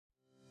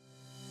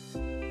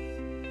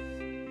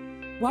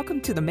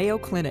Welcome to the Mayo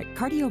Clinic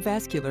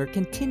Cardiovascular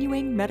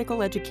Continuing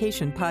Medical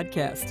Education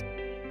Podcast.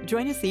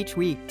 Join us each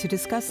week to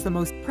discuss the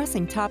most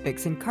pressing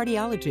topics in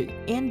cardiology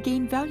and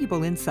gain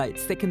valuable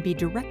insights that can be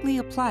directly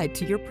applied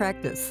to your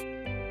practice.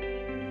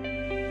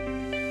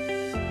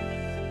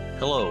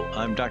 Hello,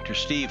 I'm Dr.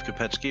 Steve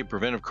Kopetsky,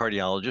 preventive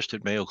cardiologist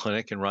at Mayo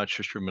Clinic in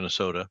Rochester,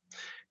 Minnesota.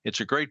 It's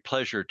a great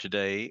pleasure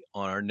today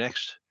on our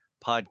next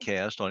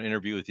podcast on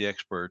Interview with the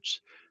Experts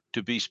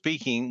to be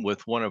speaking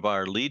with one of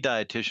our lead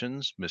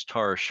dietitians, Ms.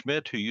 Tara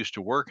Schmidt, who used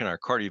to work in our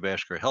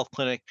cardiovascular health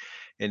clinic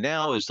and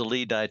now is the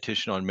lead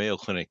dietitian on Mayo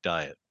Clinic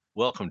Diet.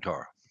 Welcome,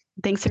 Tara.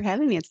 Thanks for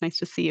having me. It's nice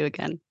to see you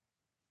again.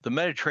 The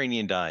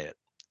Mediterranean diet,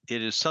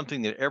 it is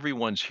something that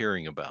everyone's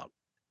hearing about.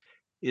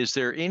 Is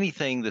there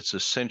anything that's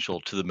essential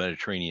to the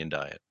Mediterranean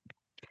diet?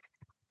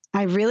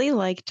 I really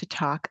like to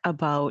talk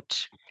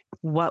about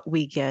what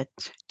we get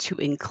to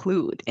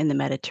include in the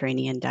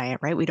Mediterranean diet,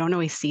 right? We don't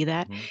always see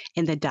that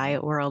in the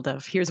diet world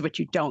of here's what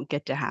you don't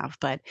get to have.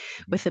 But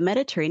with the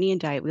Mediterranean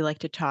diet, we like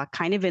to talk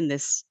kind of in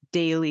this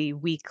daily,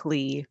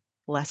 weekly,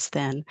 less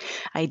than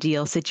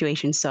ideal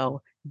situation.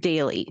 So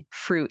daily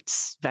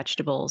fruits,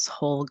 vegetables,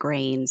 whole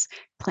grains,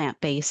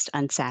 plant-based,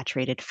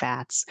 unsaturated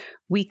fats,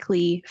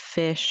 weekly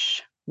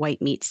fish,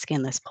 white meat,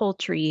 skinless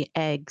poultry,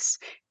 eggs,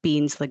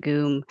 beans,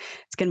 legume.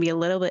 It's going to be a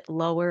little bit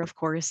lower, of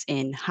course,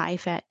 in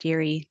high-fat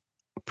dairy,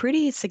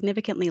 pretty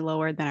significantly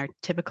lower than our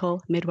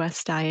typical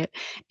Midwest diet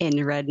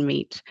in red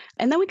meat.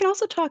 And then we can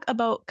also talk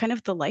about kind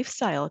of the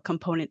lifestyle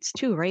components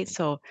too, right?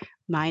 So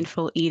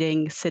mindful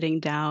eating, sitting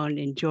down,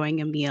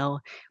 enjoying a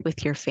meal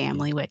with your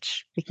family,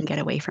 which we can get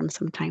away from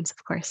sometimes,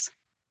 of course.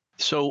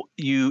 So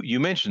you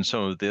mentioned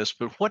some of this,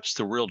 but what's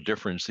the real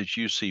difference that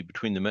you see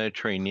between the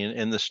Mediterranean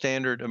and the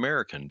standard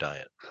American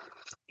diet?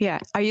 Yeah.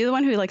 Are you the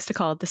one who likes to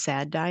call it the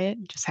SAD diet?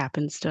 It just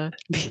happens to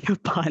be a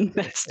pun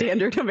that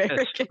standard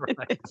American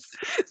right. is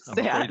I'm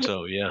sad. afraid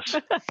so, yes.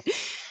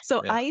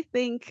 So Yeah. I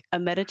think a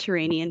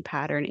Mediterranean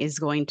pattern is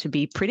going to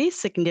be pretty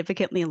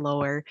significantly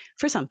lower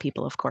for some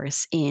people, of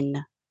course,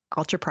 in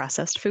ultra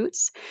processed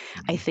foods.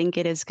 I think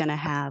it is going to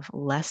have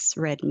less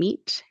red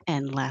meat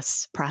and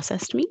less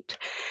processed meat,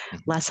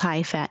 less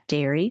high fat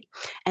dairy.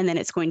 And then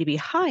it's going to be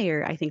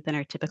higher, I think, than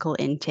our typical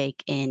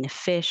intake in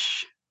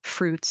fish,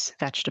 fruits,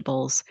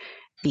 vegetables,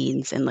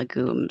 beans, and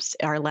legumes.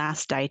 Our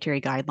last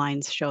dietary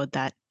guidelines showed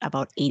that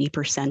about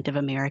 80% of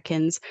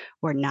Americans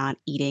were not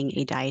eating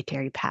a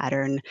dietary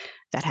pattern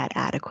that had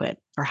adequate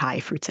or high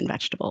fruits and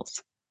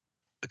vegetables.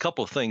 A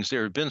couple of things.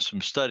 There have been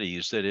some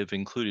studies that have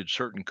included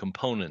certain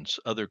components,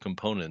 other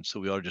components that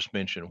we all just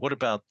mentioned. What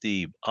about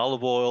the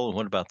olive oil and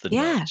what about the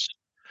nuts?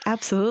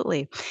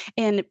 Absolutely.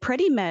 And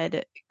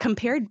PreadiMed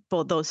compared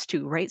both those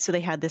two, right? So they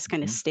had this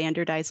kind of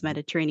standardized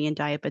Mediterranean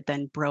diet, but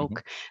then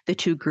broke the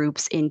two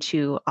groups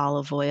into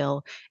olive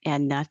oil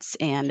and nuts.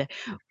 And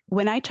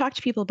when I talk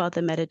to people about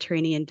the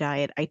Mediterranean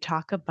diet, I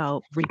talk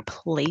about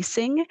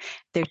replacing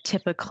their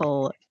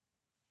typical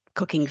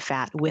cooking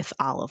fat with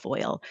olive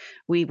oil.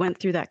 We went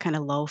through that kind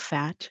of low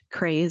fat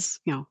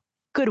craze,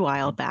 good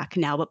while back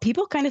now, but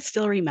people kind of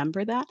still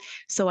remember that.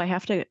 So I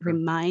have to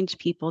remind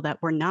people that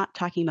we're not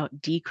talking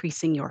about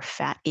decreasing your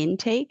fat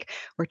intake.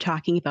 We're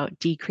talking about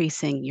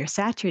decreasing your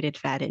saturated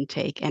fat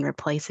intake and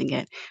replacing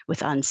it with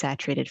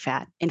unsaturated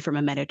fat. And from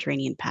a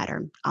Mediterranean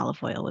pattern,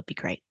 olive oil would be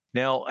great.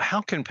 Now, how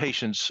can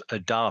patients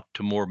adopt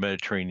to more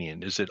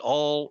Mediterranean? Is it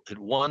all at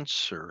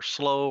once or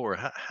slow, or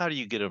how do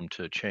you get them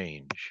to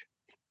change?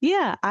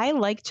 Yeah, I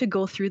like to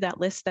go through that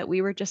list that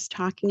we were just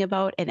talking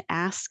about and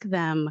ask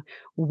them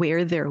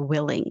where they're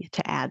willing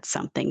to add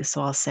something.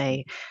 So I'll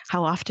say,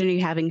 how often are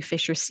you having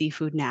fish or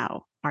seafood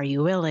now? Are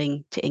you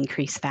willing to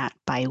increase that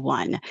by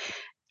 1?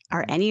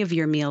 Are any of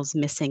your meals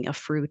missing a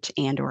fruit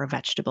and or a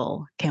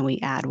vegetable? Can we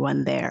add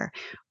one there?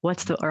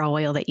 What's the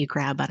oil that you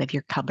grab out of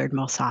your cupboard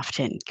most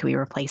often? Can we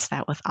replace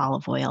that with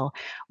olive oil?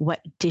 What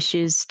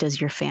dishes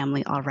does your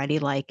family already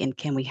like? And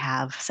can we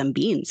have some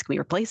beans? Can we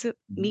replace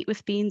meat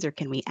with beans, or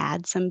can we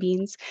add some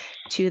beans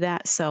to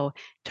that? So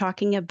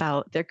talking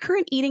about their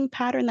current eating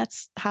pattern,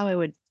 that's how I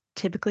would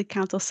typically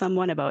counsel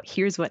someone about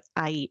here's what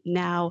I eat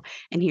now,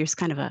 and here's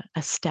kind of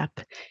a step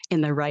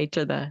in the right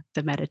or the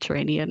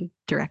Mediterranean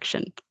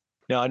direction.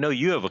 Now, I know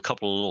you have a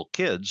couple of little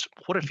kids.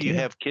 What if you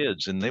have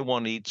kids and they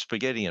want to eat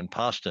spaghetti and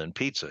pasta and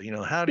pizza?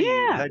 How do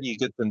you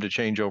get them to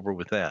change over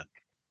with that?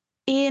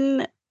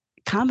 In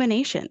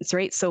combinations,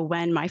 right? So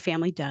when my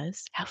family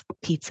does have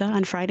pizza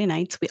on Friday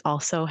nights, we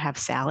also have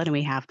salad, and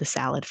we have the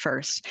salad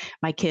first.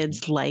 My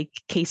kids like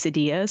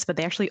quesadillas, but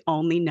they actually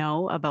only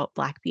know about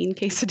black bean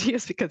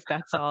quesadillas because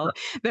that's all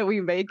that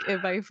we make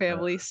in my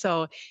family.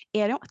 So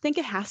I don't think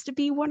it has to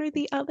be one or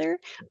the other,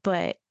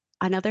 but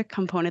another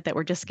component that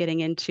we're just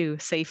getting into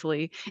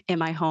safely in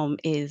my home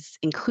is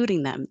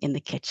including them in the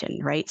kitchen,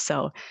 right?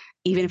 So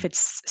even if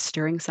it's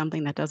stirring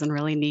something that doesn't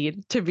really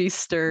need to be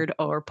stirred,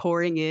 or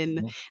pouring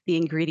in the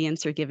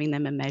ingredients or giving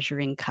them a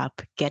measuring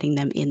cup, getting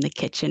them in the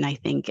kitchen, I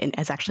think, and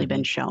has actually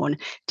been shown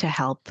to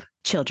help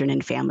children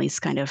and families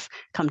kind of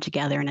come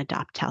together and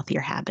adopt healthier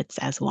habits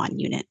as one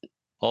unit.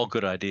 All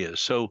good ideas.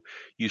 So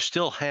you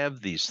still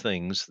have these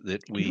things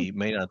that Do. we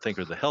may not think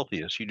are the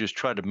healthiest. You just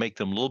try to make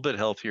them a little bit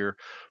healthier,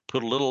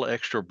 put a little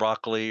extra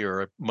broccoli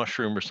or a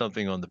mushroom or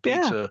something on the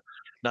Yeah. pizza,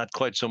 not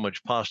quite so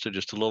much pasta,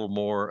 just a little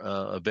more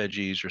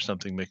veggies or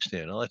something mixed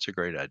in. Oh, that's a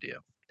great idea.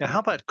 Now, how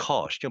about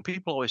cost?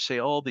 People always say,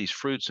 "Oh, these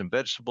fruits and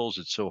vegetables,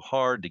 it's so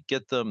hard to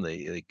get them.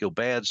 They go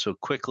bad so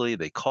quickly.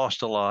 They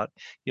cost a lot."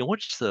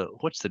 What's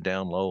the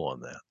down low on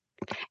that?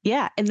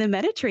 Yeah, and the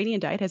Mediterranean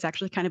diet has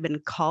actually kind of been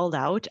called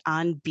out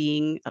on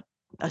being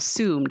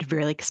assumed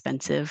very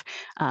expensive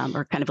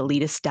or kind of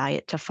elitist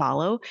diet to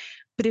follow.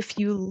 But if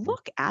you Mhm.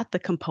 look at the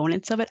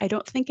components of it, I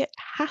don't think it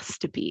has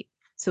to be.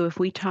 So if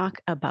we talk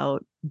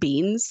about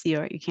beans,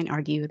 you can't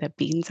argue that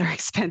beans are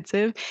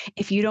expensive.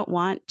 If you don't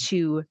want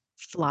to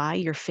fly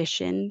your fish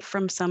in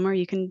from somewhere,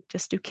 you can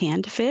just do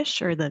canned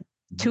fish or the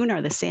Mhm. tuna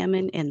or the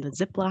salmon in the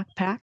Ziploc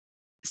pack.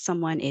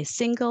 Someone is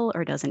single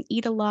or doesn't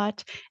eat a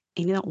lot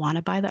and you don't want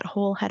to buy that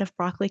whole head of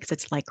broccoli because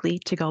it's likely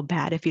to go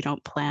bad if you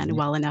don't plan Mhm.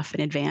 well enough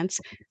in advance.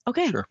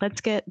 Okay, Sure.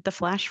 let's get the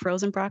flash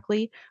frozen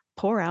broccoli,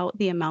 pour out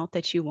the amount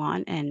that you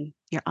want, and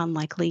you're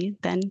unlikely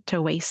then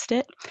to waste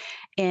it.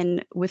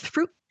 And with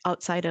fruit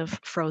outside of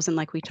frozen,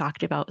 like we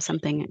talked about,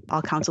 something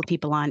I'll counsel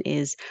people on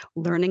is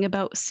learning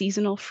about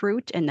seasonal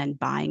fruit and then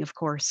buying, of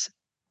course,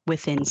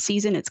 within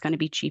season. It's going to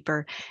be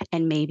cheaper.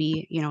 And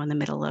maybe, in the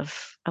middle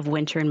of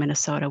winter in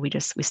Minnesota, we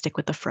stick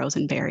with the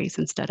frozen berries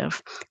instead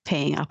of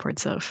paying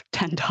upwards of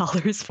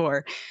 $10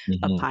 for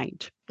a Mhm.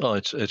 pint, Oh,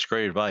 it's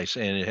great advice,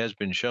 and it has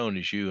been shown,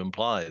 as you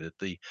imply, that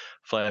the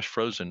flash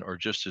frozen are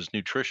just as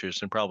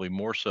nutritious and probably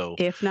more so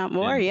if not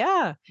more. than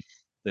Yeah.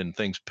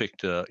 things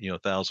picked,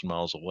 1,000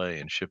 miles away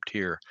and shipped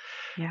here.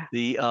 Yeah.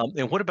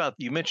 And what about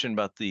you mentioned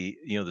about the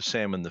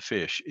salmon, the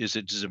fish? Does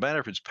it matter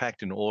if it's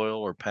packed in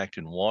oil or packed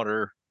in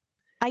water?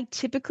 I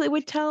typically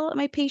would tell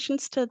my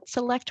patients to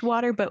select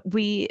water, but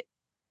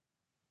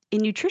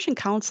in nutrition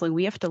counseling,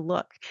 we have to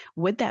look,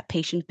 would that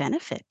patient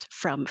benefit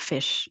from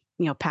fish,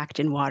 packed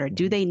in water?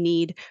 Do Mhm, they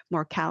need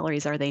more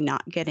calories? Are they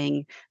not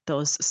getting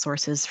those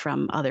sources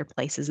from other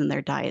places in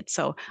their diet?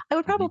 So I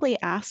would mhm, probably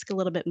ask a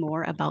little bit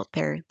more about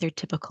their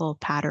typical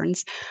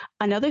patterns.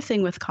 Another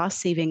thing with cost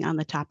saving on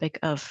the topic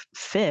of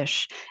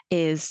fish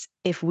is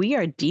if we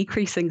are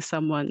decreasing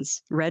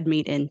someone's red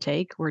meat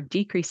intake, we're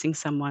decreasing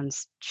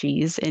someone's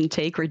cheese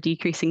intake, we're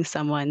decreasing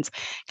someone's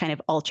kind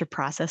of ultra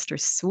processed or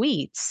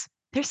sweets,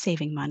 they're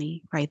saving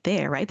money right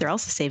there, right? They're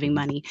also saving mhm,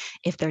 money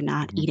if they're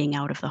not mhm. eating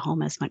out of the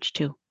home as much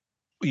too.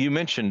 You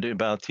mentioned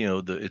about,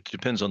 it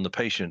depends on the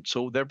patient.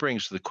 So that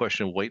brings to the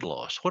question of weight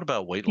loss. What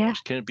about weight Yeah,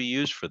 loss? Can it be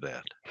used for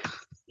that?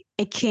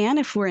 it can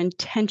if we're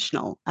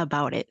intentional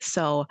about it.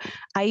 So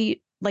I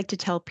like to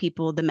tell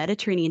people the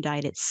Mediterranean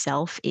diet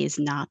itself is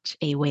not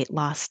a weight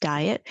loss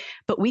diet,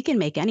 but we can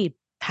make any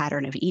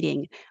pattern of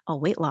eating a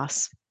weight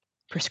loss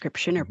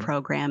prescription or Mhm,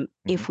 program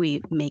mhm, if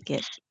we make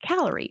it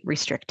calorie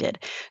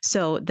restricted.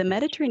 So the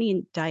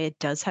Mediterranean diet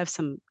does have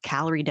some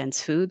calorie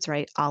dense foods,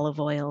 right? Olive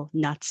oil,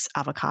 nuts,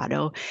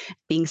 avocado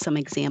being some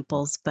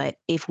examples. But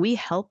if we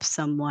help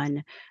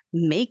someone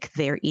make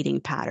their eating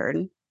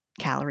pattern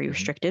calorie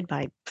mhm, restricted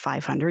by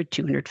 500,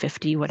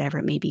 250, whatever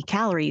it may be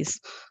calories,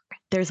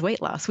 there's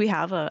weight loss. We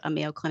have a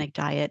Mayo Clinic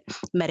diet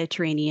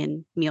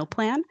Mediterranean meal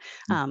plan,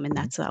 and mhm,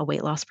 that's a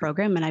weight loss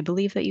program. And I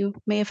believe that you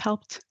may have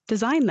helped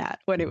design that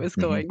when it was mhm,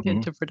 going mhm,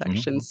 into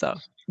production. mhm.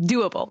 So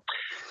doable.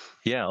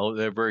 Yeah, oh,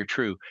 they're very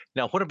true.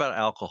 Now, what about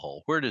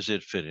alcohol? Where does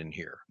it fit in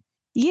here?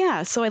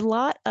 Yeah, so a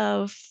lot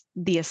of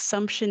the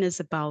assumption is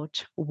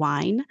about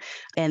wine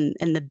and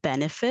the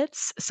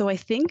benefits. So I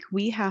think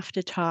we have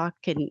to talk,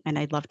 and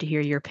I'd love to hear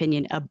your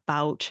opinion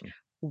about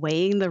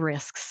weighing the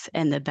risks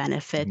and the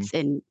Mhm, benefits.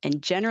 And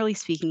generally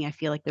speaking, I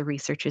feel like the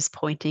research is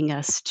pointing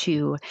us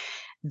to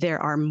there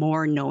are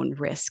more known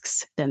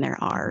risks than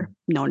there mhm, are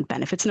known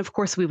benefits. And of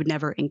course, we would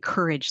never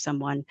encourage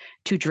someone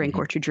to drink mhm.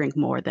 or to drink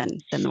more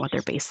than what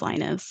their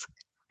baseline is.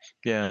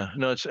 Yeah,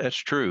 no, that's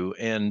true.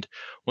 And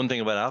one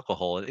thing about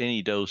alcohol, at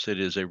any dose, it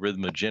is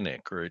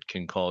arrhythmogenic, or it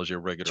can cause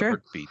irregular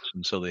Sure. heartbeats,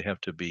 and so they have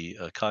to be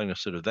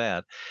cognizant of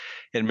that.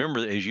 And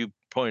remember, as you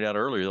pointed out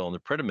earlier on the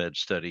Predimed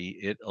study,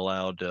 it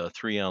allowed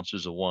 3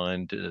 ounces of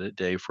wine a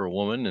day for a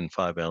woman and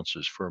 5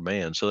 ounces for a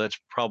man. So that's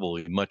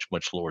probably much,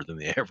 much lower than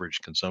the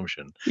average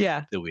consumption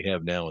Yeah. that we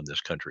have now in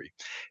this country.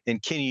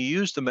 And can you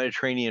use the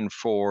Mediterranean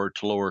to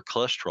lower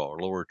cholesterol or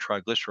lower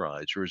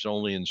triglycerides, or is it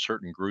only in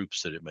certain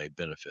groups that it may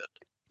benefit?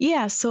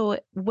 Yeah. So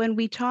when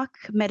we talk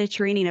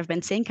Mediterranean, I've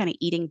been saying kind of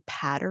eating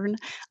pattern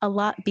a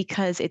lot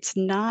because it's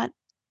not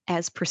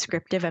as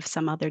prescriptive as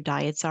some other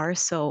diets are.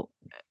 So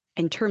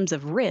in terms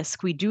of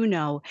risk, we do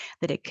know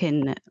that it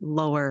can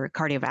lower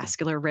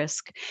cardiovascular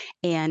risk.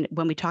 And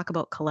when we talk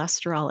about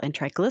cholesterol and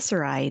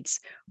triglycerides,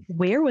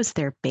 where was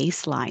their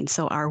baseline?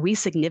 So are we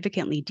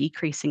significantly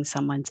decreasing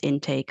someone's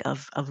intake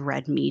of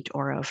red meat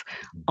or of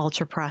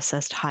ultra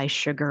processed high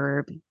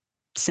sugar,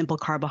 simple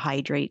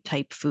carbohydrate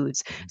type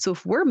foods? So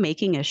if we're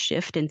making a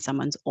shift in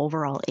someone's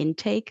overall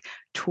intake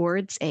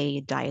towards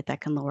a diet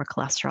that can lower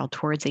cholesterol,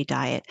 towards a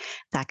diet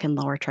that can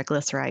lower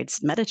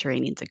triglycerides,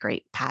 Mediterranean's a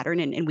great pattern,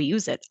 and we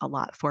use it a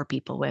lot for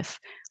people with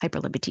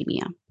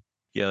hyperlipidemia.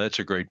 Yeah, that's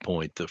a great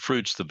point. The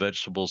fruits, the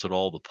vegetables, and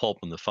all the pulp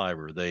and the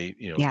fiber,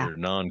 Yeah. they're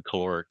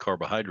non-caloric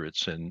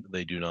carbohydrates and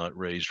they do not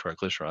raise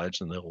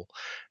triglycerides and they'll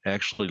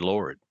actually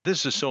lower it.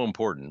 This is so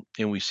important.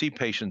 And we see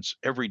patients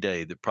every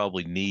day that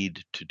probably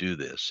need to do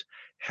this.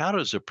 How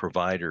does a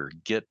provider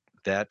get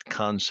that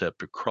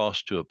concept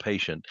across to a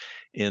patient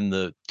in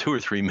the 2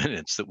 or 3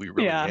 minutes that we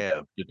really Yeah.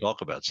 have to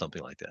talk about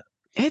something like that?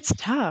 It's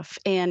tough.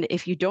 And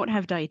if you don't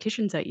have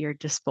dietitians at your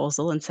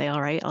disposal and say,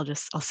 all right, I'll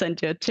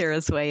send you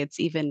Tara's way,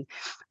 it's even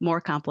more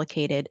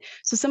complicated.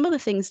 So some of the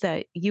things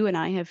that you and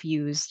I have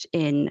used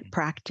in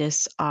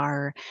practice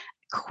are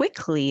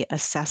quickly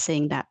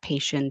assessing that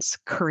patient's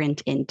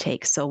current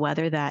intake. So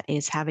whether that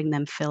is having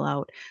them fill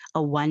out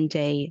a 1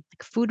 day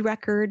food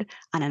record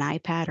on an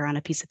iPad or on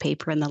a piece of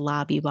paper in the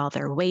lobby while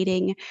they're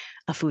waiting,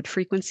 a food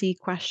frequency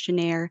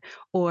questionnaire,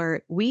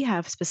 or we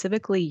have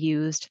specifically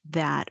used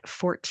that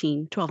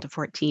 12 to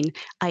 14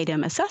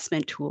 item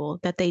assessment tool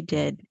that they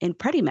did in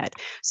PreDiMed.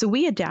 So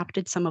we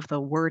adapted some of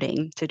the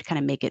wording to kind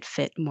of make it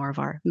fit more of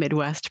our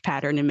Midwest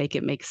pattern and make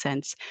it make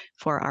sense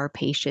for our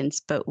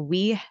patients. But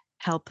we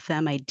help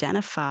them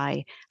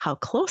identify how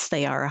close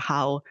they are,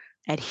 how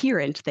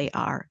adherent they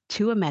are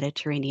to a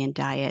Mediterranean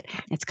diet.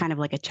 It's kind of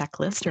like a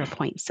checklist or a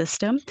point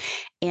system.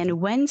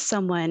 And when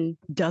someone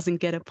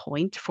doesn't get a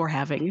point for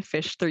having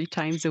fish 3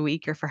 times a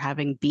week or for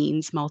having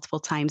beans multiple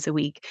times a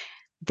week,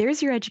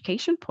 there's your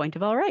education point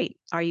of all right,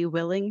 are you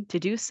willing to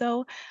do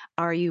so?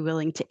 Are you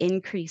willing to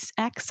increase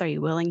X? Are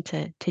you willing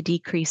to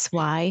decrease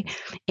Y?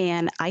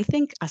 And I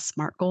think a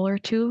SMART goal or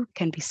two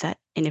can be set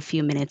in a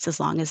few minutes as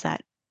long as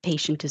that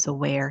patient is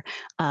aware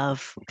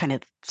of kind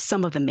of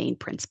some of the main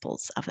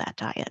principles of that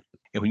diet.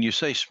 And when you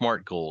say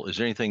SMART goal, is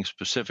there anything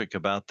specific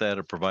about that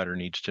a provider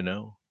needs to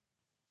know?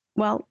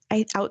 Well,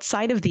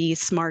 outside of the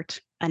SMART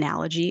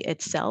analogy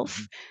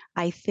itself,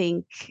 I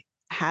think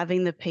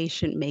having the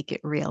patient make it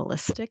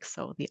realistic,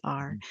 so the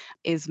R,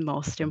 is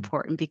most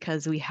important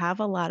because we have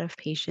a lot of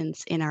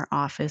patients in our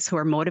office who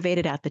are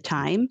motivated at the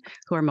time,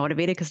 who are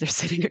motivated because they're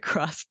sitting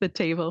across the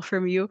table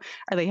from you,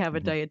 or they have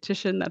a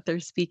dietitian that they're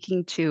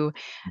speaking to,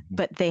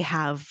 but they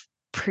have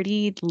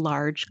pretty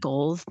large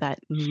goals that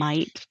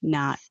might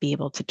not be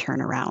able to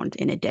turn around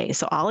in a day.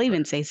 So I'll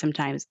even say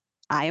sometimes,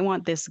 I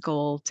want this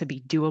goal to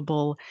be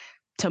doable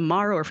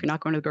tomorrow, or if you're not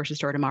going to the grocery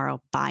store tomorrow,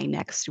 by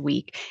next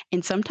week.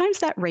 And sometimes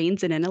that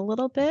reins it in a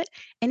little bit,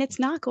 and it's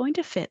not going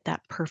to fit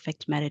that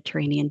perfect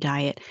Mediterranean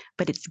diet,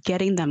 but it's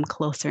getting them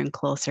closer and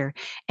closer.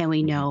 And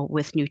we know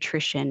with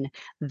nutrition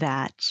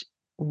that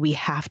we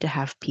have to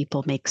have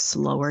people make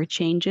slower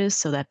changes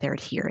so that their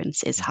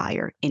adherence is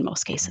higher in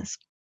most cases.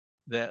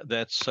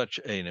 That's such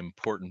an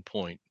important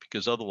point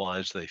because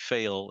otherwise they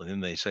fail and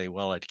then they say,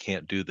 "Well, I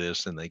can't do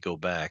this," and they go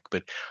back.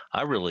 But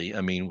I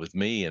mean, with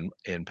me and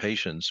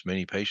patients,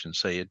 many patients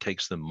say it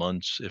takes them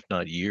months, if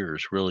not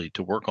years, really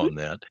to work Mhm. on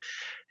that.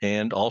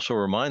 And also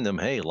remind them,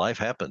 hey, life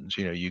happens.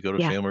 You go to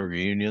Yeah. family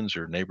reunions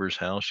or neighbor's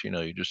house.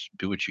 You just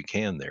do what you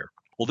can there.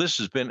 Well, this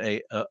has been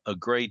a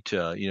great,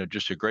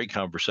 just a great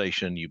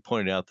conversation. You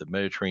pointed out that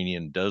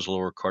Mediterranean does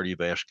lower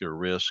cardiovascular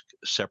risk,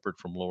 separate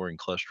from lowering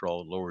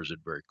cholesterol, it lowers it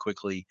very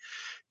quickly.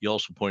 You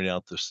also pointed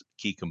out the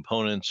key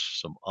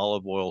components: some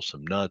olive oil,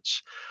 some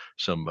nuts,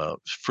 some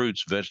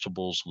fruits,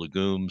 vegetables,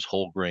 legumes,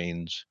 whole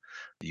grains.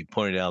 You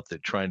pointed out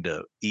that trying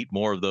to eat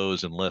more of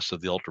those and less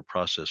of the ultra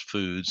processed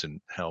foods and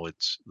how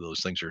those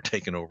things are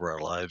taking over our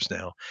lives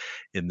now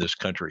in this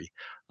country.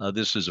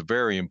 This is a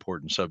very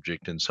important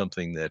subject and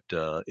something that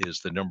is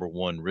the number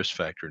one risk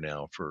factor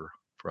now for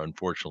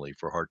unfortunately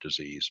for heart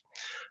disease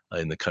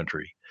in the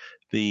country.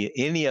 The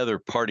Any other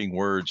parting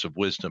words of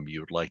wisdom you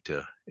would like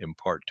to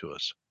impart to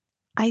us?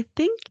 I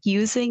think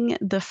using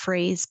the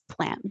phrase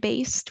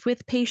plant-based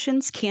with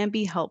patients can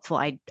be helpful.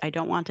 I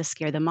don't want to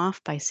scare them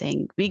off by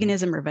saying Mhm,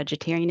 veganism or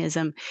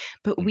vegetarianism,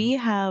 but mhm, we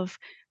have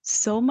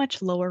so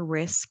much lower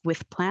risk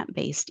with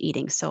plant-based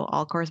eating. So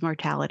all-cause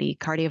mortality,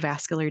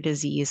 cardiovascular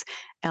disease,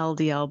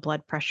 LDL,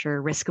 blood pressure,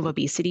 risk of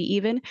obesity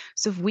even.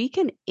 So if we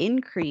can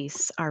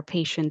increase our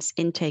patients'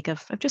 intake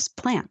of just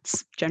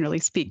plants, generally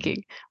mhm,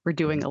 speaking, we're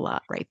doing mhm. a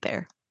lot right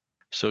there.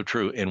 So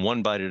true, and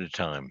one bite at a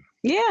time.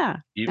 Yeah,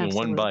 Even one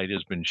absolutely. bite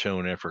has been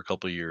shown after a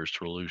couple of years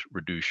to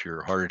reduce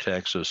your heart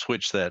attack. So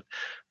switch that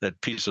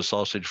piece of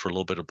sausage for a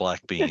little bit of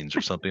black beans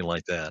or something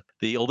like that.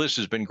 This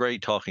has been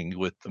great talking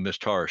with Ms.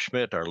 Tara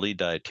Schmidt, our lead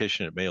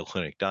dietitian at Mayo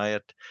Clinic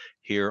Diet,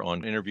 here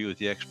on Interview with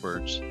the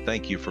Experts.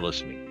 Thank you for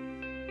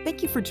listening.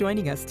 Thank you for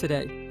joining us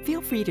today.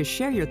 Feel free to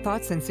share your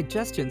thoughts and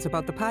suggestions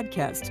about the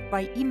podcast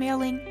by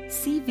emailing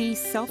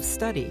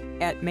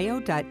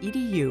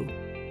cvselfstudy@mayo.edu.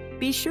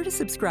 Be sure to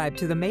subscribe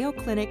to the Mayo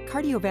Clinic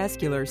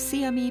Cardiovascular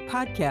CME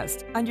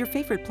podcast on your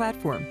favorite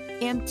platform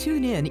and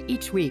tune in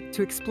each week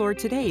to explore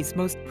today's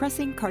most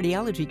pressing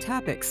cardiology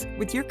topics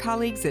with your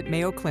colleagues at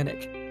Mayo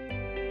Clinic.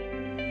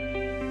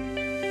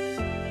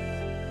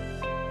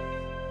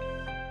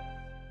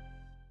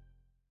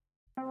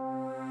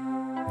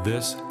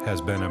 This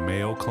has been a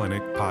Mayo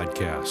Clinic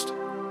podcast.